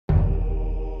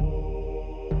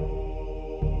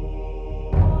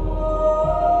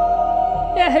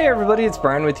Hey everybody, it's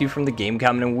Brian with you from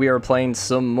TheGameCommon, and we are playing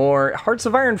some more Hearts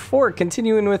of Iron 4,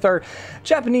 continuing with our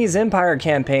Japanese Empire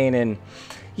campaign. And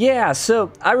yeah,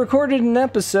 so I recorded an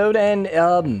episode and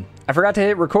I forgot to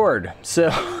hit record. So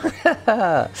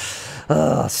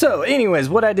so anyways,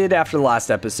 what I did after the last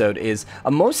episode is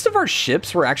most of our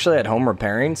ships were actually at home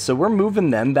repairing, so we're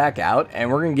moving them back out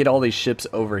and we're gonna get all these ships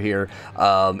over here,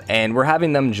 and we're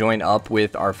having them join up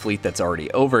with our fleet that's already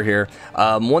over here.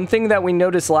 One thing that we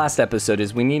noticed last episode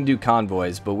is we need to do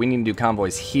convoys, but we need to do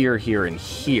convoys here, here, and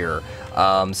here,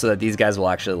 so that these guys will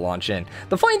actually launch in.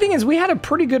 The funny thing is we had a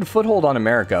pretty good foothold on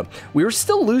America. We were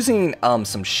still losing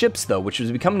some ships though, which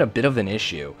was becoming a bit of an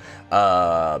issue.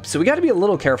 So we got to be a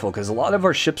little careful because a lot of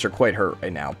our ships are quite hurt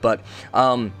right now. But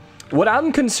what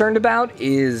I'm concerned about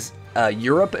is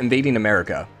Europe invading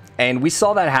America. And we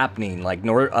saw that happening, like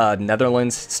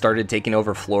Netherlands started taking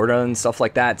over Florida and stuff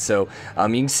like that. So you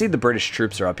can see the British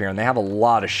troops are up here and they have a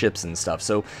lot of ships and stuff.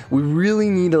 So we really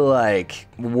need to like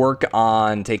work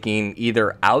on taking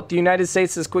either out the United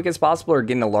States as quick as possible or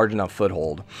getting a large enough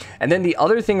foothold. And then the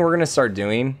other thing we're going to start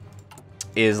doing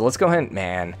is, let's go ahead,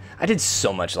 man, I did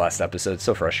so much last episode,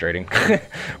 so frustrating.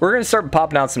 We're going to start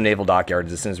popping out some naval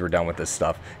dockyards as soon as we're done with this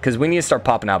stuff, because we need to start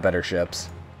popping out better ships,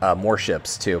 more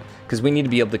ships too, because we need to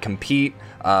be able to compete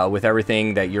with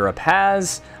everything that Europe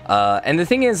has. And the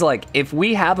thing is, like, if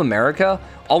we have America,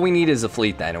 all we need is a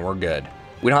fleet then, and we're good.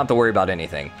 We don't have to worry about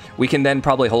anything. We can then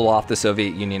probably hold off the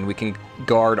Soviet Union. We can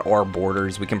guard our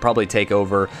borders. We can probably take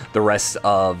over the rest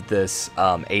of this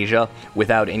Asia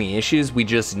without any issues. We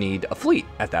just need a fleet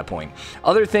at that point.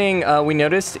 Other thing we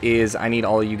noticed is I need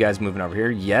all of you guys moving over here.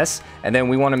 Yes. And then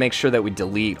we want to make sure that we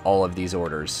delete all of these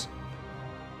orders.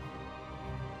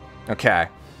 Okay.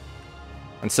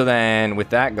 And so then with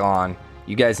that gone,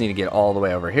 you guys need to get all the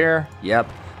way over here.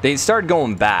 Yep. They start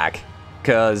going back,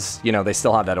 because, you know, they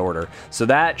still have that order. So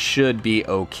that should be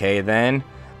okay then.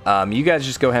 You guys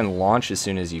just go ahead and launch as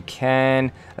soon as you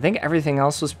can. I think everything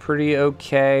else was pretty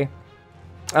okay.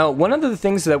 One of the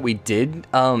things that we did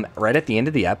right at the end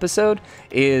of the episode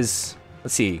is,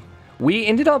 let's see, we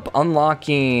ended up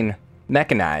unlocking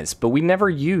mechanized, but we never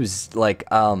used, like,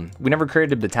 we never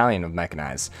created a battalion of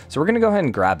mechanized. So we're going to go ahead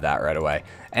and grab that right away.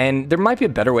 And there might be a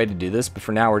better way to do this, but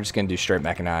for now we're just going to do straight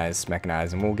mechanized,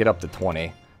 and we'll get up to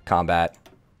 20. Combat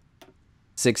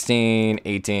 16,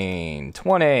 18,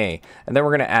 20, and then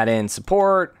we're going to add in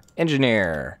support,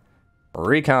 engineer,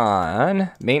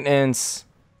 recon, maintenance,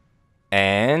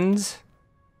 and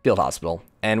field hospital.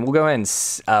 And we'll go ahead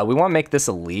and we want to make this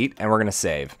elite, and we're going to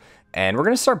save. And we're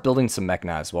going to start building some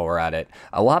mechanized while we're at it.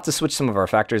 We'll have to switch some of our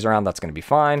factories around. That's going to be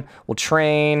fine. We'll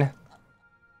train.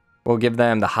 We'll give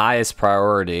them the highest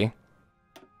priority.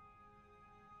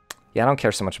 Yeah, I don't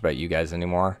care so much about you guys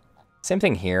anymore. Same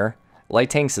thing here. Light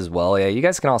tanks as well. Yeah, you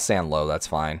guys can all stay on low. That's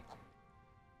fine.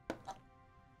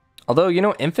 Although, you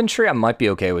know, infantry, I might be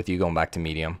okay with you going back to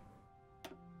medium.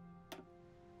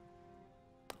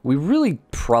 We really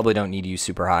probably don't need you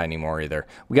super high anymore either.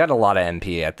 We got a lot of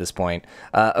MP at this point.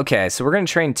 Okay, so we're going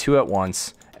to train 2 at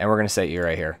once, and we're going to set you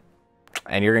right here.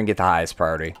 And you're going to get the highest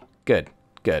priority. Good.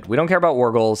 Good. We don't care about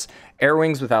war goals. Air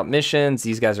wings without missions.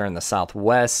 These guys are in the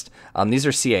southwest. These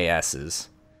are CASs.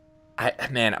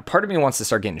 Man, part of me wants to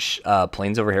start getting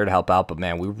planes over here to help out, but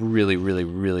man, we really, really,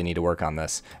 really need to work on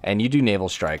this. And you do naval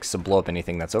strikes, so blow up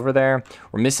anything that's over there.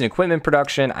 We're missing equipment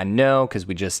production, I know, because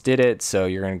we just did it. So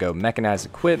you're going to go mechanized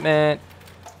equipment.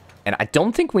 And I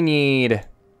don't think we need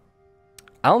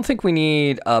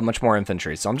much more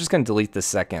infantry, so I'm just going to delete the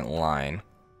second line.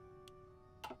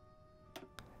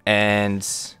 And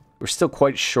we're still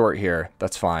quite short here.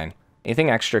 That's fine.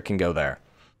 Anything extra can go there.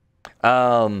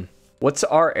 What's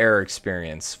our air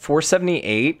experience?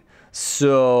 478.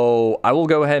 So I will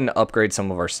go ahead and upgrade some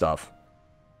of our stuff.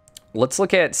 Let's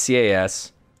look at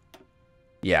CAS.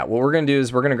 Yeah, what we're going to do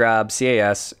is we're going to grab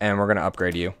CAS and we're going to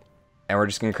upgrade you. And we're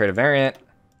just going to create a variant.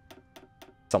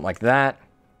 Something like that.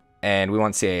 And we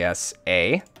want CAS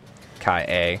A. Kai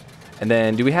A. And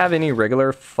then do we have any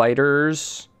regular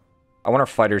fighters? I want our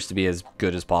fighters to be as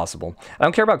good as possible. I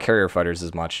don't care about carrier fighters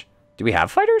as much. Do we have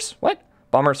fighters? What?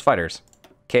 Bombers, fighters.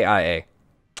 KIA.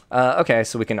 Okay,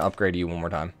 so we can upgrade you one more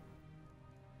time.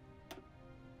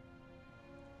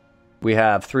 We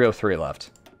have 303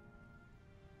 left.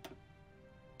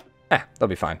 That'll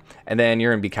be fine. And then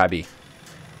you're in BKB.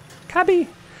 KB.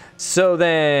 So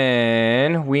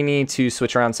then we need to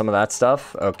switch around some of that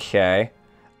stuff. Okay.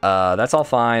 That's all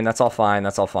fine. That's all fine.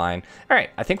 That's all fine. All right.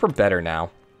 I think we're better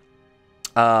now.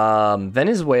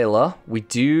 Venezuela. We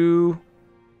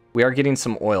are getting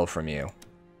some oil from you.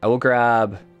 I'll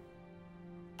grab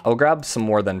some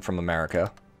more than from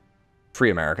America.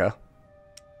 Free America.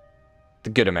 The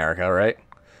good America, right?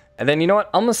 And then, you know what?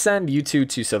 I'm going to send you two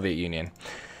to Soviet Union.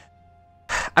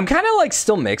 I'm kind of like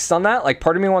still mixed on that. Like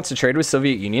part of me wants to trade with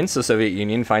Soviet Union, so Soviet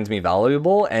Union finds me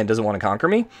valuable and doesn't want to conquer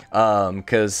me.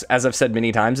 Because as I've said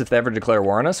many times, if they ever declare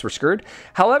war on us, we're screwed.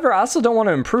 However, I also don't want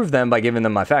to improve them by giving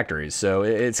them my factories. So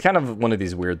it's kind of one of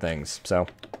these weird things. So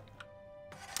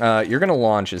you're going to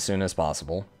launch as soon as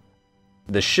possible.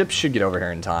 The ships should get over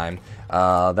here in time.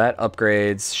 That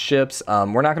upgrades ships.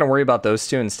 We're not going to worry about those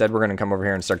two. Instead, we're going to come over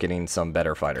here and start getting some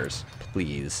better fighters.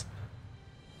 Please.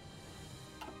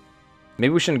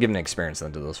 Maybe we shouldn't give an experience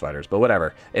then to those fighters, but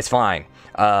whatever. It's fine.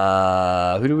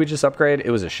 Who did we just upgrade?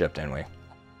 It was a ship, didn't we?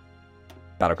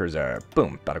 Battlecruiser.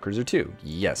 Boom. Battlecruiser 2.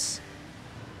 Yes.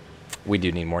 We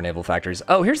do need more naval factories.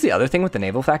 Oh, here's the other thing with the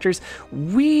naval factories.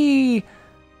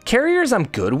 Carriers I'm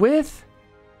good with,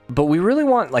 but we really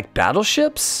want, like,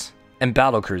 battleships and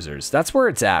battlecruisers. That's where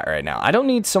it's at right now. I don't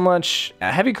need so much...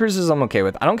 Heavy cruisers I'm okay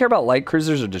with. I don't care about light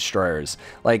cruisers or destroyers.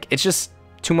 Like, it's just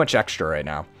too much extra right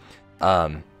now.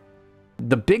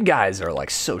 The big guys are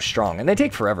like so strong and they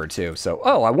take forever too. So,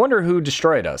 oh, I wonder who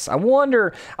destroyed us. I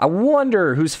wonder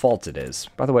whose fault it is.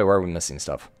 By the way, where are we missing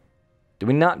stuff? Do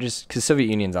we not just, because Soviet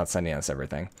Union's not sending us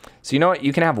everything. So you know what?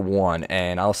 You can have one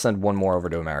and I'll send one more over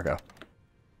to America.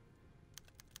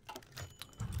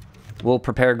 We'll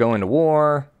prepare going to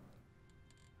war.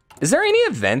 Is there any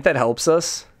event that helps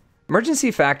us?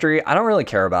 Emergency factory, I don't really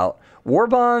care about. War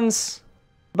bonds,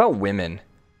 about women.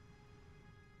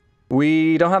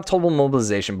 We don't have total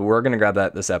mobilization, but we're going to grab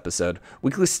that this episode.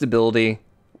 Weekly stability.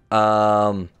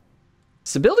 Stability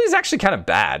is actually kind of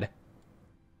bad.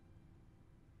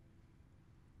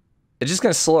 It's just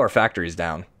going to slow our factories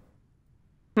down.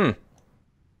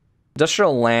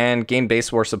 Industrial land, gain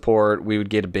base war support. We would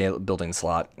get a building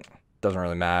slot. Doesn't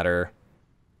really matter.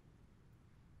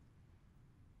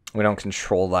 We don't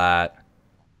control that.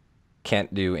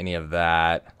 Can't do any of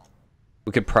that.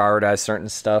 We could prioritize certain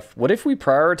stuff. What if we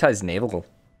prioritize naval?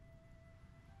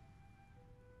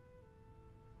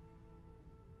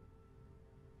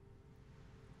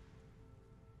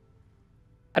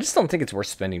 I just don't think it's worth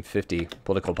spending 50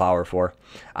 political power for.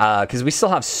 Because we still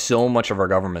have so much of our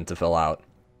government to fill out.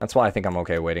 That's why I think I'm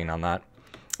okay waiting on that.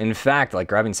 In fact, like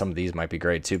grabbing some of these might be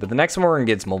great too. But the next one we're going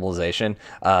to get is mobilization.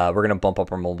 We're going to bump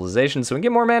up our mobilization so we can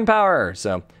get more manpower.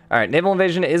 So, all right, naval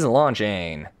invasion is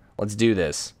launching. Let's do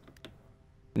this.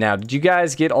 Now, did you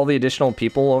guys get all the additional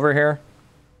people over here?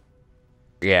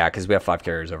 Yeah, because we have 5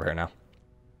 carriers over here now.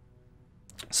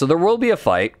 So there will be a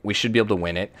fight. We should be able to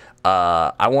win it.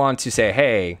 I want to say,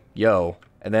 hey, yo.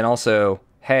 And then also,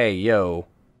 hey, yo.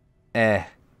 You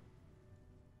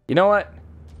know what?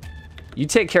 You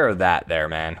take care of that there,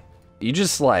 man. You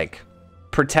just, like,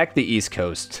 protect the East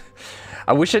Coast.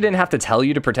 I wish I didn't have to tell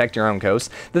you to protect your own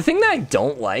coast. The thing that I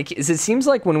don't like is it seems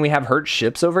like when we have hurt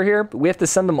ships over here, we have to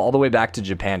send them all the way back to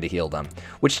Japan to heal them,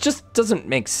 which just doesn't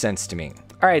make sense to me.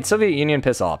 All right, Soviet Union,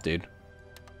 piss off, dude.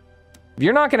 If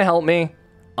you're not going to help me,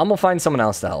 I'm going to find someone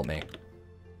else to help me.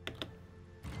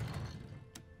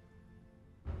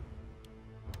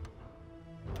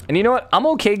 And you know what? I'm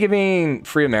okay giving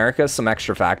Free America some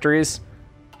extra factories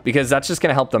because that's just going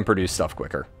to help them produce stuff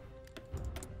quicker.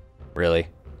 Really?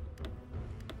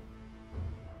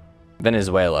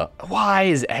 Venezuela. Why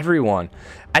is everyone?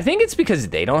 I think it's because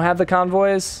they don't have the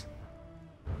convoys.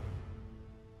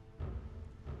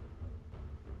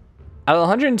 Out of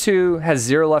 102 has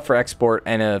 0 left for export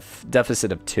and a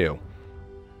deficit of 2.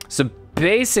 So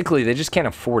basically they just can't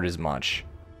afford as much.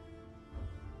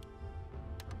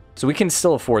 So we can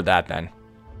still afford that then.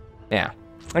 Yeah.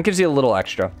 That gives you a little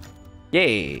extra.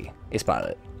 Yay. Ace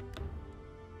pilot.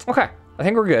 Okay. I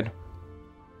think we're good.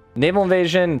 Naval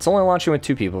invasion. It's only launching with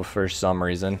 2 people for some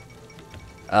reason.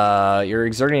 You're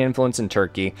exerting influence in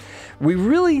Turkey. We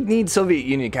really need Soviet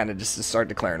Union kind of just to start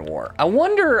declaring war. I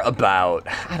wonder about...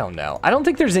 I don't know. I don't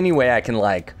think there's any way I can,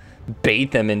 like,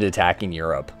 bait them into attacking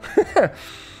Europe.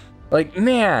 Like,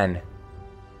 man.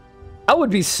 I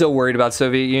would be so worried about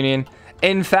Soviet Union.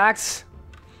 In fact,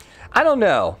 I don't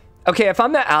know. Okay, if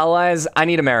I'm the Allies, I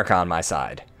need America on my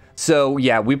side. So,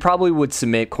 yeah, we probably would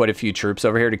submit quite a few troops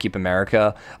over here to keep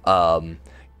America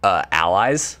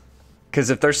allies. Because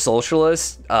if they're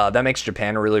socialists, that makes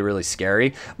Japan really, really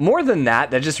scary. More than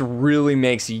that, that just really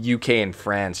makes UK and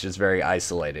France just very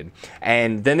isolated.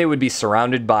 And then they would be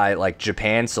surrounded by, like,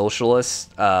 Japan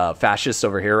socialists, fascists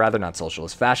over here, rather, not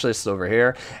socialists, fascists over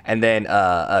here, and then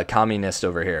communists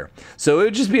over here. So it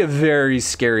would just be a very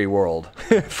scary world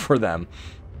for them.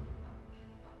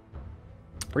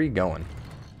 Where are you going?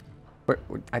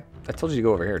 I told you to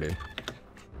go over here, dude.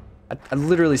 I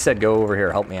literally said go over here,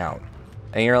 help me out.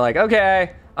 And you're like,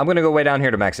 okay, I'm gonna go way down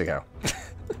here to Mexico.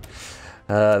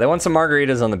 They want some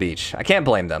margaritas on the beach. I can't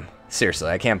blame them. Seriously,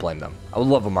 I can't blame them. I would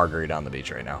love a margarita on the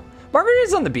beach right now.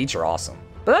 Margaritas on the beach are awesome,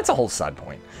 but that's a whole side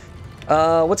point.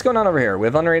 What's going on over here? We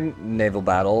have unrated naval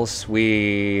battles.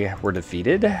 We were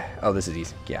defeated. Oh, this is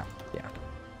easy. Yeah.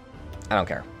 I don't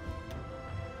care.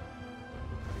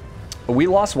 We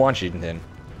lost Washington.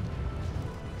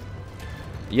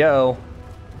 Yo.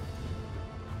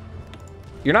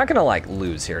 You're not gonna, like,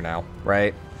 lose here now,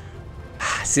 right?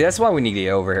 See, that's why we need to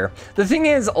get over here. The thing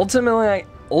is,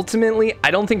 ultimately,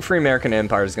 I don't think Free American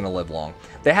Empire is gonna live long.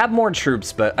 They have more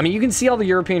troops, but, I mean, you can see all the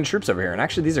European troops over here. And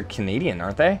actually, these are Canadian,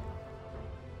 aren't they?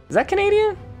 Is that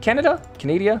Canadian? Canada?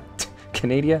 Canada?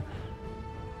 Canada?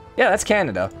 Yeah, that's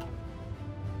Canada.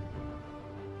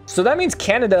 So that means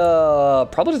Canada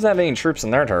probably doesn't have any troops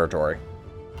in their territory.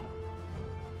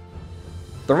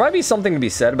 There might be something to be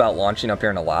said about launching up here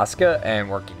in Alaska and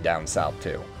working down south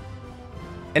too.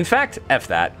 In fact, F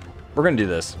that. We're gonna do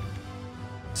this.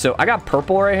 So I got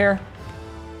purple right here.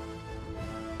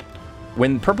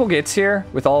 When purple gets here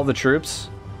with all the troops,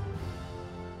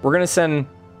 we're gonna send...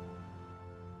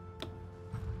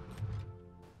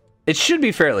 It should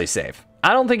be fairly safe.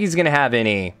 I don't think he's gonna have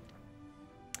any...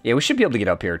 Yeah, we should be able to get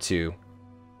up here too.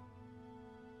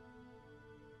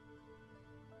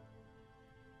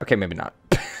 Okay, maybe not.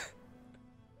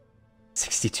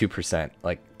 62%.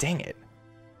 Like, dang it.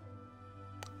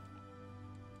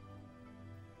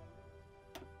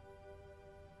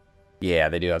 Yeah,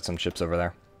 they do have some ships over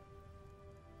there.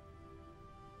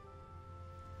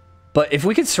 But if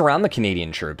we could surround the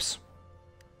Canadian troops,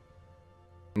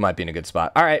 we might be in a good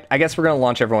spot. All right, I guess we're going to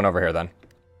launch everyone over here then.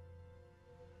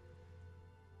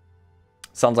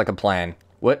 Sounds like a plan.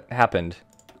 What happened?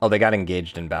 Oh, they got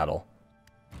engaged in battle.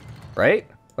 Right?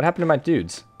 What happened to my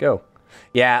dudes? Go.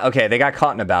 Yeah, okay, they got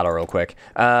caught in a battle real quick.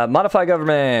 Modify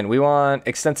government. We want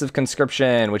extensive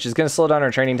conscription, which is going to slow down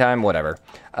our training time, whatever.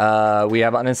 We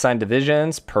have unassigned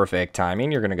divisions. Perfect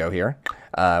timing. You're going to go here.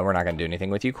 We're not going to do anything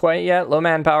with you quite yet. Low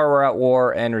manpower, we're at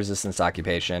war, and resistance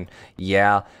occupation.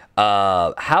 Yeah.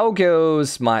 How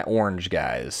goes my orange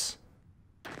guys?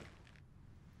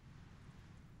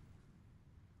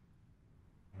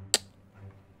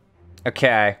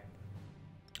 Okay.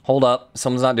 Hold up.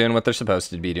 Someone's not doing what they're supposed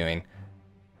to be doing.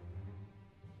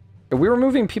 We were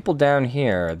moving people down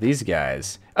here. These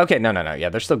guys. Okay, no. Yeah,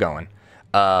 they're still going.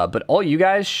 But all you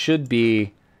guys should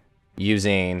be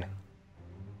using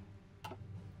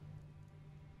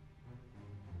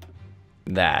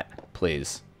that,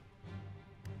 please.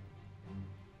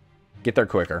 Get there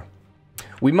quicker.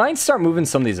 We might start moving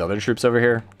some of these other troops over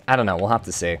here. I don't know. We'll have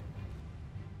to see.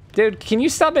 Dude, can you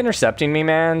stop intercepting me,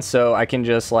 man? So I can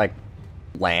just, like,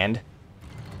 land.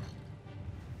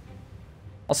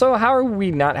 Also, how are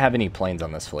we not have any planes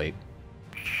on this fleet?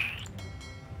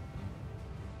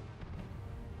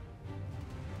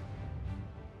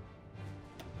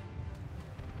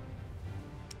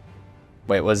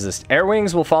 Wait, what is this? Air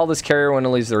wings will follow this carrier when it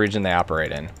leaves the region they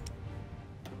operate in.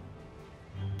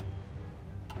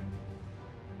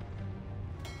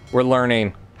 We're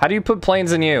learning. How do you put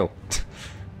planes in you?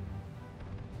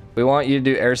 We want you to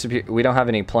do air superior. We don't have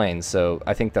any planes, so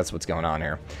I think that's what's going on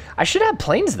here. I should have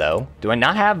planes, though. Do I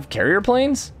not have carrier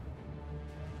planes?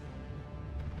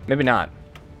 Maybe not.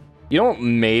 You know what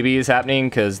maybe is happening?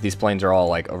 Because these planes are all,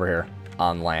 like, over here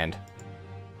on land.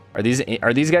 Are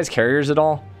these guys carriers at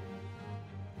all?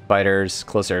 Fighters,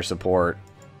 close air support.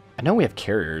 I know we have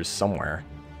carriers somewhere.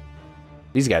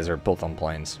 These guys are both on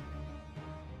planes.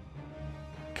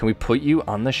 Can we put you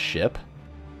on the ship?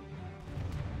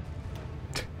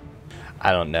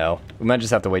 I don't know. We might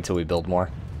just have to wait till we build more.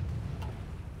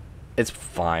 It's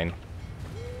fine.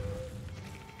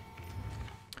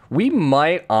 We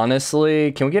might,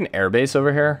 honestly... Can we get an airbase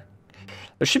over here?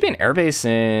 There should be an airbase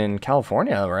in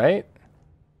California, right?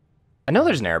 I know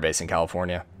there's an airbase in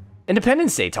California.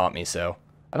 Independence Day taught me so.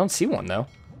 I don't see one, though.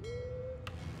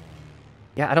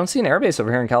 Yeah, I don't see an airbase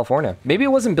over here in California. Maybe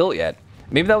it wasn't built yet.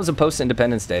 Maybe that was a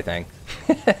post-Independence Day thing.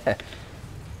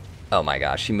 Oh my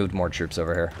gosh, he moved more troops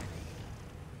over here.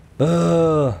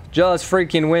 Just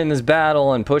freaking win this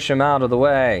battle and push him out of the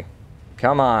way.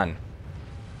 Come on.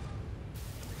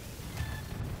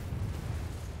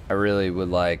 I really would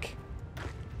like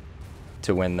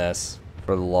to win this,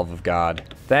 for the love of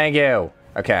God. Thank you.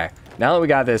 Okay, now that we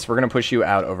got this, we're going to push you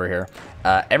out over here.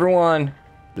 Everyone,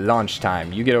 launch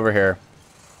time. You get over here.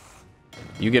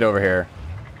 You get over here.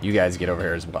 You guys get over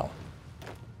here as well.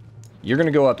 You're going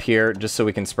to go up here just so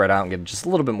we can spread out and get just a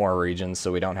little bit more regions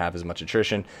so we don't have as much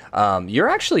attrition. You're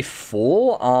actually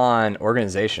full on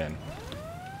organization.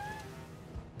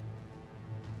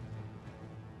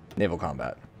 Naval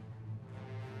combat.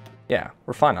 Yeah,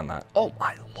 we're fine on that. Oh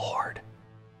my lord.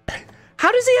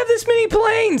 How does he have this many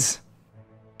planes?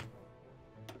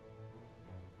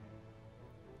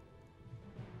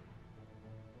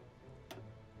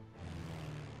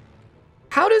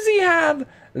 How does he have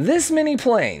this many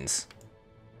planes?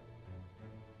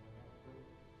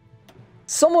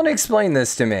 Someone explain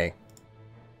this to me.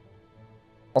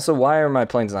 Also, why are my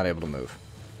planes not able to move?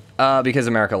 Because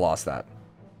America lost that.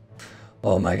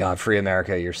 Oh my god, Free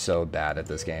America, you're so bad at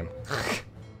this game.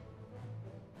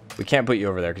 We can't put you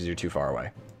over there because you're too far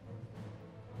away.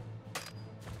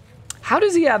 How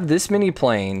does he have this many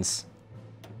planes?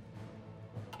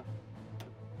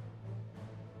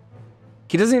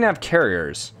 He doesn't even have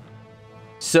carriers.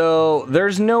 So,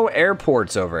 there's no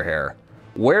airports over here.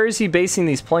 Where is he basing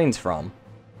these planes from?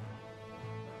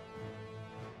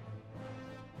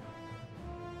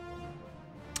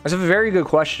 That's a very good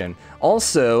question.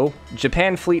 Also,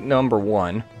 Japan Fleet number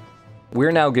 1.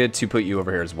 We're now good to put you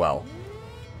over here as well.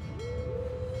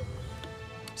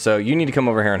 So, you need to come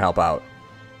over here and help out.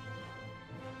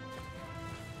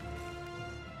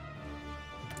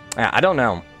 I don't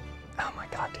know. Oh my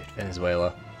god, dude.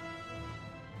 Venezuela.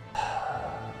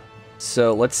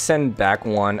 So, let's send back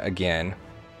one again.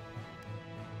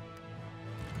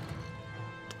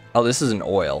 Oh, this is an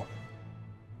oil.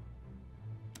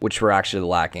 Which we're actually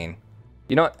lacking.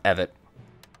 You know what? Evet.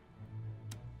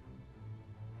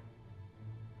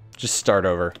 Just start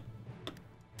over.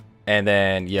 And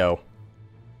then, yo.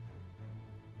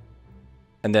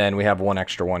 And then we have one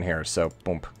extra one here, so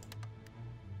boom.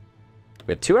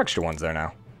 We have 2 extra ones there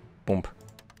now. Boom.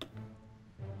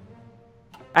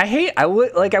 I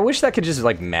wish that could just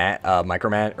like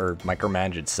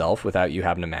micromanage itself without you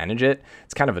having to manage it.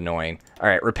 It's kind of annoying. All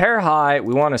right, repair high.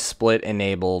 We want to split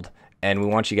enabled, and we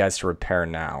want you guys to repair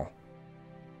now.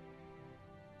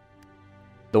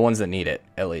 The ones that need it,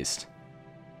 at least.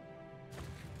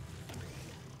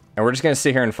 And we're just gonna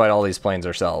sit here and fight all these planes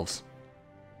ourselves.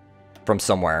 From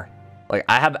somewhere. Like,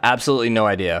 I have absolutely no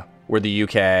idea where the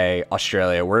UK,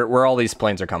 Australia, where all these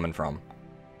planes are coming from.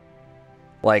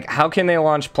 Like, how can they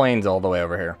launch planes all the way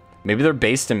over here? Maybe they're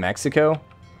based in Mexico?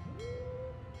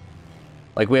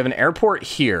 Like, we have an airport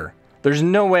here. There's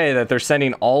no way that they're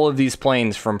sending all of these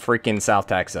planes from freaking South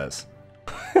Texas.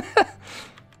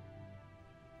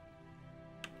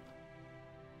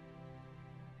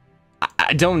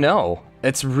 I don't know.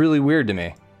 It's really weird to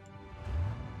me.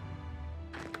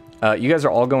 You guys are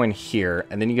all going here,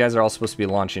 and then you guys are all supposed to be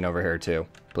launching over here too,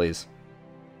 please.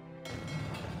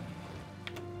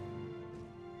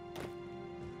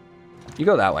 You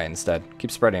go that way instead. Keep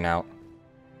spreading out.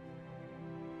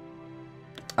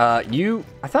 I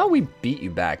thought we beat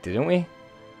you back, didn't we?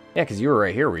 Yeah, because you were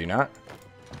right here, were you not?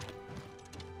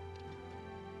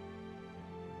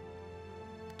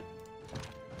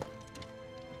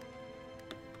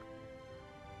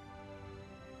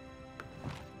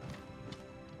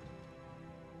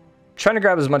 Trying to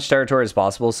grab as much territory as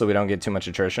possible so we don't get too much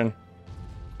attrition.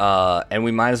 And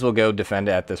we might as well go defend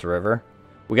it at this river.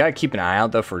 We gotta keep an eye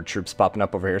out though for troops popping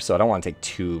up over here, so I don't want to take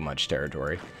too much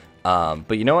territory.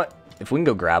 But you know what? If we can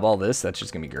go grab all this, that's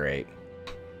just gonna be great.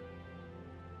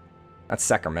 That's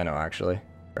Sacramento, actually,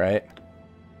 right?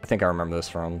 I think I remember this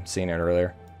from seeing it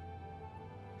earlier.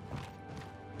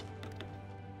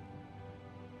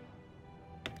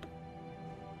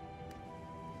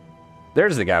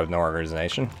 There's the guy with no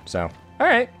organization. So, all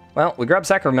right. Well, we grabbed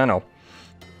Sacramento.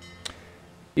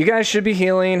 You guys should be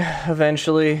healing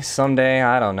eventually, someday.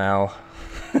 I don't know.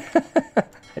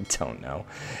 I don't know.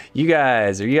 You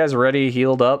guys, are you guys ready,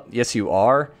 healed up? Yes, you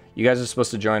are. You guys are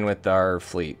supposed to join with our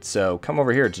fleet. So come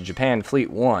over here to Japan Fleet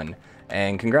 1.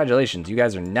 And congratulations, you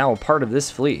guys are now a part of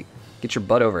this fleet. Get your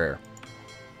butt over here.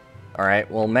 All right,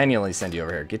 we'll manually send you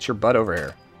over here. Get your butt over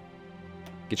here.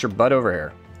 Get your butt over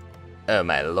here. Oh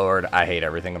my lord, I hate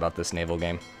everything about this naval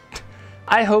game.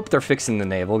 I hope they're fixing the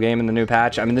naval game in the new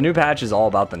patch. I mean, the new patch is all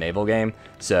about the naval game,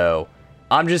 so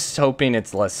I'm just hoping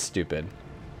it's less stupid.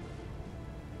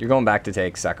 You're going back to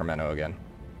take Sacramento again.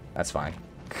 That's fine.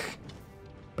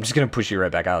 I'm just going to push you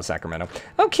right back out of Sacramento.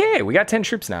 Okay, we got 10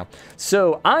 troops now.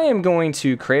 So I am going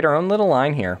to create our own little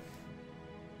line here.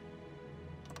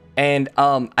 And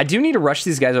I do need to rush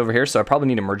these guys over here, so I probably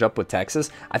need to merge up with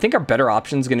Texas. I think our better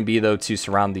option is going to be, though, to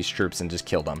surround these troops and just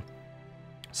kill them.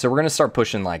 So we're going to start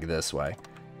pushing like this way.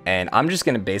 And I'm just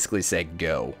going to basically say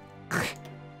go.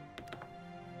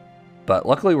 But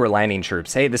luckily we're landing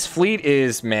troops. Hey, this fleet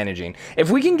is managing.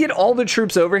 If we can get all the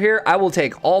troops over here, I will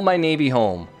take all my Navy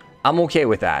home. I'm okay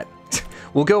with that.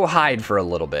 We'll go hide for a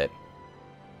little bit.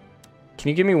 Can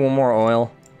you give me one more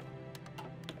oil?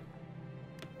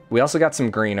 We also got some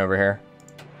green over here.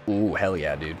 Ooh, hell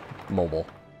yeah, dude. Mobile.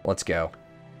 Let's go.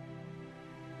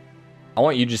 I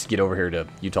want you just to get over here to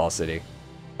Utah City.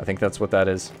 I think that's what that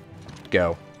is.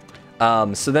 Go.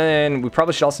 So then we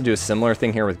probably should also do a similar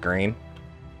thing here with green.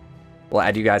 We'll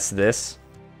add you guys to this.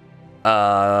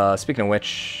 Speaking of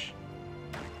which,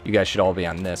 you guys should all be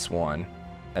on this one.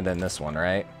 And then this one,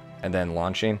 right? And then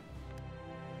launching.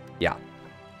 Yeah.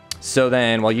 So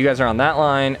then while you guys are on that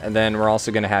line, and then we're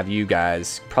also going to have you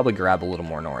guys probably grab a little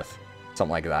more north.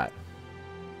 Something like that.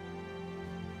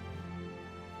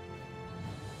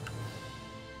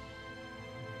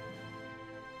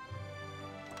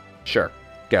 Sure.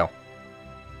 Go.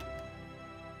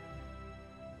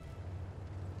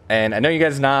 And I know you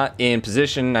guys are not in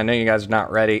position. I know you guys are not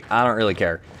ready. I don't really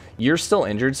care. You're still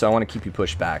injured, so I want to keep you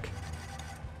pushed back.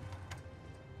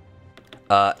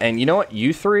 And you know what?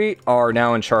 You three are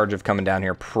now in charge of coming down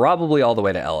here, probably all the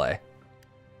way to LA.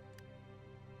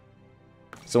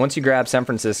 So once you grab San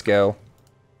Francisco,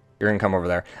 you're going to come over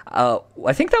there.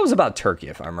 I think that was about Turkey,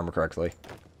 if I remember correctly.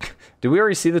 Did we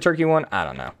already see the Turkey one? I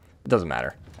don't know. It doesn't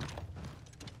matter.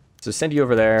 So send you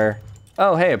over there.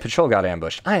 Oh, hey, a patrol got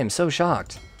ambushed. I am so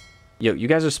shocked. Yo, you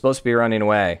guys are supposed to be running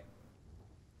away.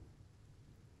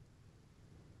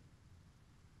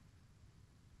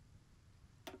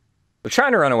 We're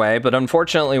trying to run away, but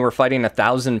unfortunately we're fighting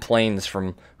 1,000 planes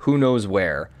from who knows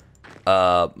where.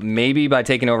 Maybe by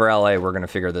taking over LA, we're going to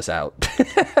figure this out.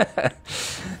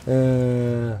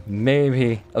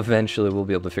 Maybe eventually we'll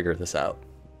be able to figure this out.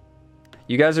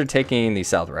 You guys are taking the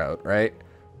south route, right?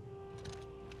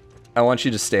 I want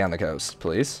you to stay on the coast,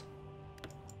 please.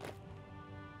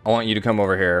 I want you to come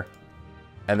over here.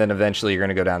 And then eventually you're going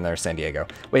to go down there, San Diego.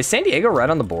 Wait, is San Diego right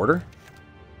on the border?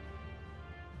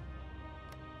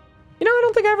 You know, I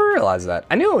don't think I ever realized that.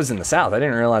 I knew it was in the south. I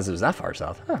didn't realize it was that far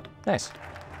south. Huh, nice.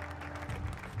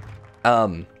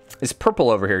 Is purple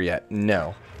over here yet?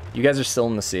 No. You guys are still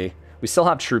in the sea. We still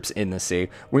have troops in the sea.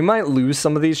 We might lose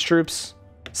some of these troops.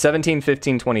 17,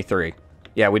 15, 23.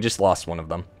 Yeah, we just lost one of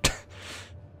them.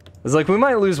 It's like we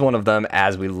might lose one of them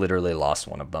as we literally lost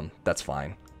one of them. That's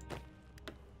fine.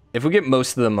 If we get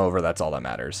most of them over, that's all that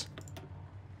matters.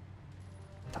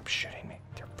 Stop shooting me.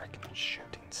 You're freaking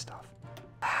shooting stuff.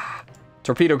 Ah.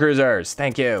 Torpedo cruisers.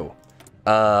 Thank you.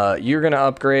 You're going to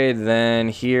upgrade then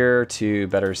here to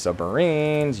better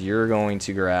submarines. You're going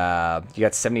to grab... You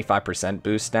got 75%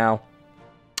 boost now.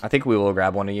 I think we will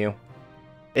grab one of you.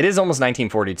 It is almost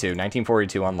 1942.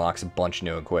 1942 unlocks a bunch of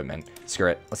new equipment. Screw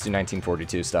it. Let's do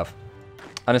 1942 stuff.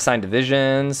 Unassigned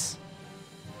divisions.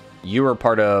 You are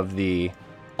part of the...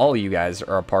 All of you guys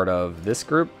are a part of this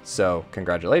group. So,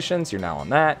 congratulations. You're now on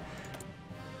that.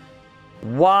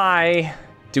 Why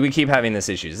do we keep having this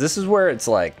issues? This is where it's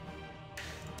like...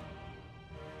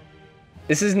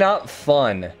 This is not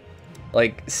fun.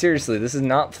 Like, seriously, this is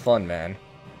not fun, man.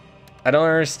 I don't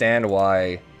understand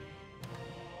why...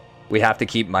 we have to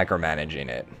keep micromanaging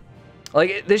it.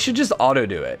 Like, they should just auto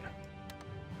do it.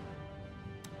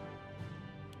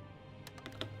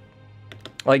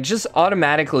 Like, just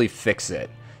automatically fix it.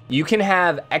 You can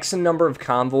have X number of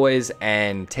convoys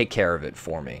and take care of it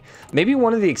for me. Maybe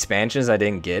one of the expansions I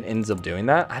didn't get ends up doing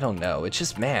that. I don't know. It's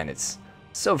just, man, it's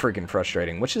so freaking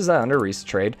frustrating. Which is under Reese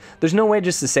trade. There's no way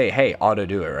just to say, hey, auto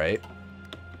do it, right?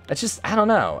 It's just, I don't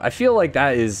know. I feel like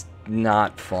that is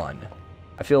not fun.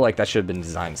 I feel like that should have been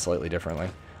designed slightly differently.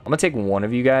 I'm going to take one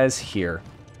of you guys here,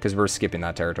 because we're skipping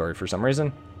that territory for some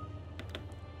reason.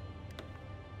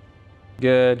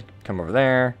 Good. Come over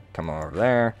there. Come over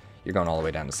there. You're going all the way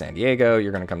down to San Diego.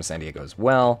 You're going to come to San Diego as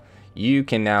well. You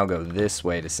can now go this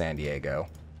way to San Diego.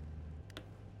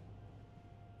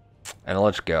 And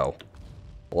let's go.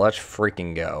 Let's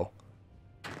freaking go.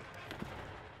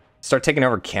 Start taking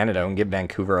over Canada and get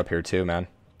Vancouver up here too, man.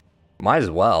 Might as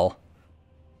well.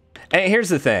 And here's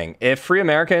the thing. If Free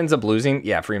America ends up losing...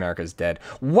 Yeah, Free America's dead.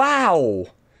 Wow!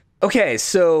 Okay,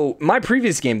 so my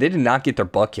previous game, they did not get their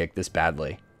butt kicked this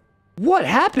badly. What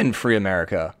happened, Free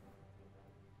America?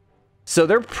 So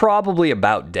they're probably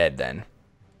about dead then.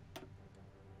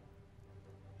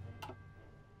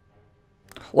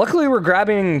 Luckily, we're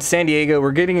grabbing San Diego.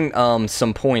 We're getting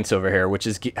some points over here, which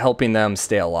is helping them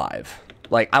stay alive.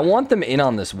 Like, I want them in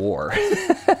on this war.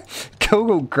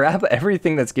 Go grab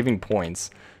everything that's giving points.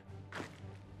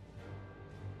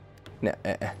 No,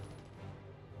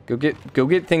 Go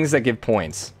get things that give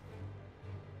points.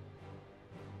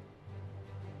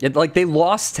 Like, they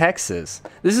lost Texas.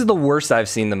 This is the worst I've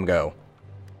seen them go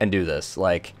and do this.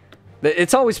 Like,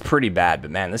 it's always pretty bad,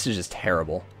 but man, this is just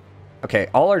terrible. Okay,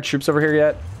 all our troops over here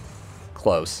yet?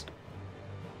 Close.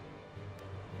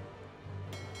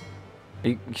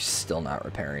 You're still not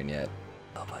repairing yet.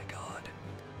 Oh my god.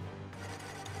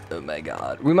 Oh my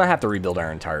god. We might have to rebuild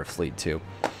our entire fleet too.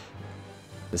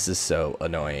 This is so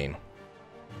annoying.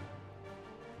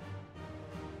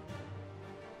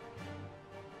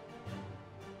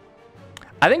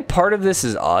 I think part of this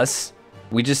is us.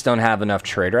 We just don't have enough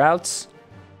trade routes.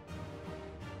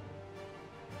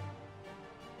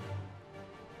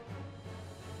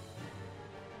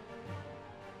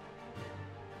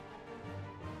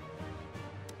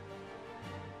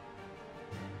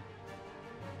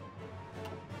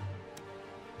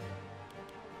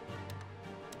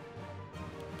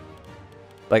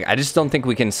 Like, I just don't think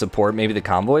we can support maybe the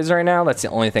convoys right now. That's the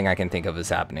only thing I can think of is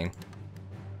happening.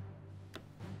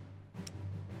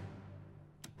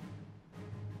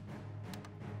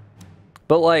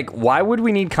 But, like, why would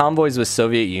we need convoys with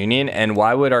Soviet Union, and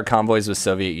why would our convoys with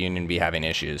Soviet Union be having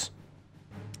issues?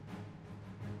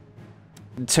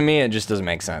 To me, it just doesn't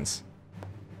make sense.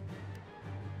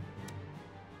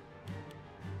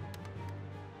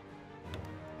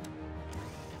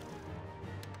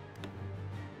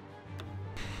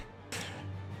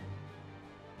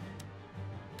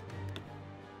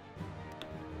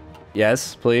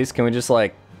 Yes, please. Can we just,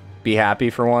 like, be happy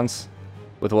for once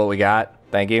with what we got?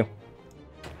 Thank you.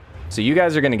 So you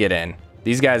guys are going to get in.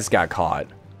 These guys got caught.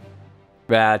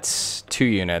 That's 2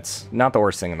 units. Not the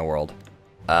worst thing in the world.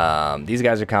 These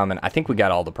guys are coming. I think we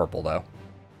got all the purple, though.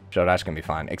 So that's going to be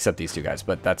fine. Except these 2 guys,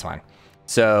 but that's fine.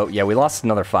 So, yeah, we lost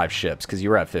another 5 ships because you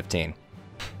were at 15.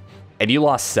 And you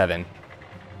lost 7.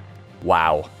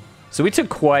 Wow. So we took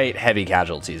quite heavy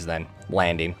casualties then,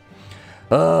 landing.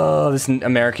 Oh, this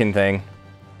American thing.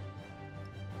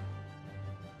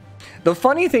 The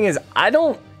funny thing is, I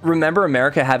don't remember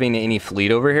America having any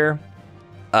fleet over here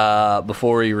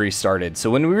before we restarted. So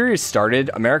when we restarted,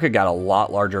 America got a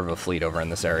lot larger of a fleet over in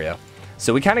this area.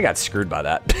 So we kind of got screwed by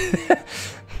that.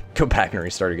 Go back and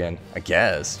restart again, I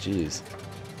guess. Jeez.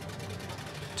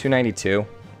 292.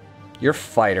 You're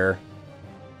fighter.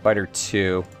 Fighter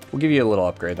 2. We'll give you a little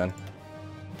upgrade then.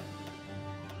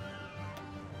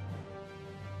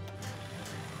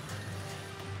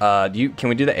 Can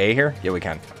we do the A here? Yeah, we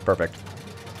can. Perfect.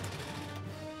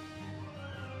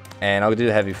 And I'll do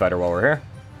the heavy fighter while we're here.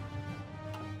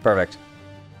 Perfect.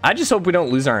 I just hope we don't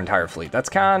lose our entire fleet. That's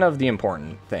kind of the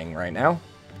important thing right now.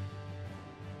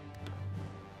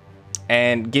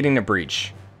 And getting a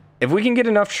breach. If we can get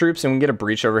enough troops and we can get a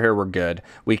breach over here, we're good.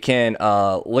 We can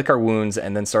lick our wounds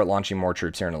and then start launching more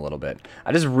troops here in a little bit.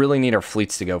 I just really need our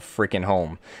fleets to go freaking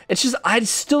home. It's just, I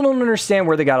still don't understand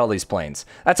where they got all these planes.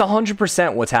 That's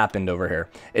 100% what's happened over here,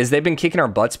 is they've been kicking our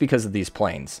butts because of these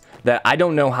planes that I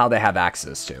don't know how they have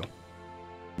access to.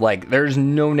 Like, there's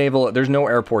no naval, there's no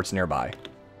airports nearby.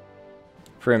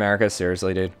 Free America,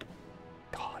 seriously, dude.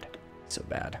 God, so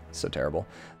bad, so terrible.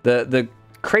 The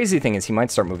crazy thing is he might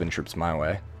start moving troops my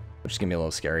way, which is gonna be a little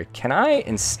scary. Can I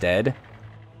instead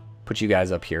put you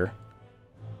guys up here?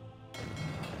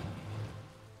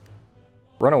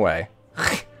 Run away.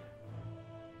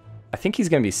 I think he's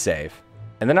gonna be safe.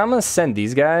 And then I'm gonna send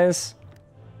these guys.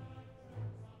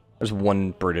 There's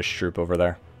 1 British troop over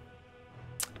there.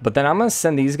 But then I'm gonna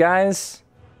send these guys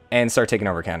and start taking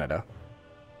over Canada.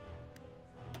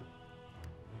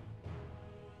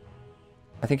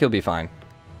 I think he'll be fine.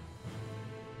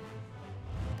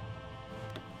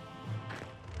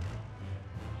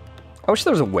 I wish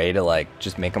there was a way to, like,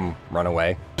 just make them run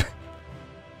away.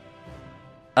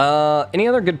 Any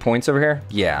other good points over here?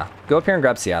 Yeah. Go up here and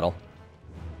grab Seattle.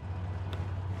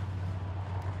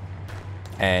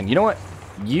 And you know what?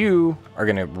 You are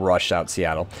going to rush out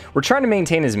Seattle. We're trying to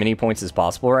maintain as many points as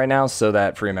possible right now so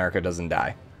that Free America doesn't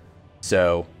die.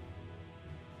 So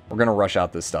we're going to rush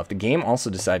out this stuff. The game also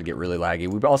decided to get really laggy.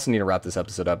 We also need to wrap this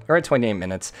episode up. We're at 28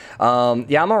 minutes. Yeah, I'm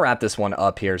going to wrap this one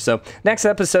up here. So next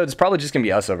episode is probably just going to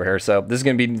be us over here. So this is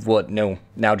going to be, what, no,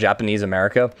 now Japanese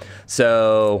America.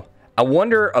 So I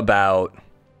wonder if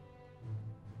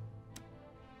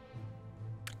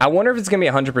it's going to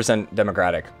be 100%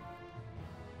 democratic.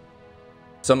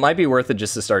 So it might be worth it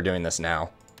just to start doing this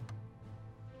now.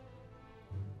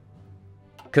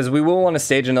 Because we will want to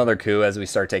stage another coup as we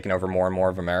start taking over more and more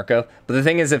of America. But the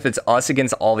thing is, if it's us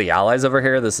against all the allies over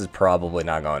here, this is probably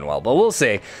not going well. But we'll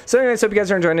see. So anyways, hope you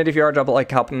guys are enjoying it. If you are, drop a like,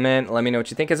 comment, let me know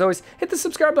what you think. As always, hit the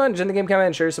subscribe button, join the game comment,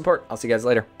 and share your support. I'll see you guys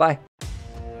later. Bye.